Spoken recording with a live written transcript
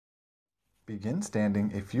Begin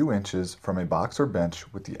standing a few inches from a box or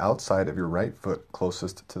bench with the outside of your right foot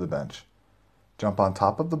closest to the bench. Jump on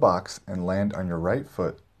top of the box and land on your right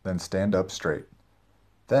foot, then stand up straight.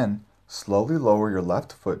 Then, slowly lower your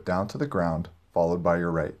left foot down to the ground, followed by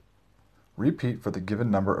your right. Repeat for the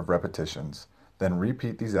given number of repetitions, then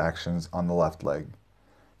repeat these actions on the left leg.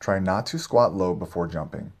 Try not to squat low before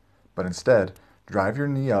jumping, but instead, drive your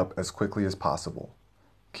knee up as quickly as possible.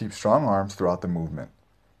 Keep strong arms throughout the movement.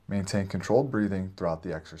 Maintain controlled breathing throughout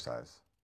the exercise.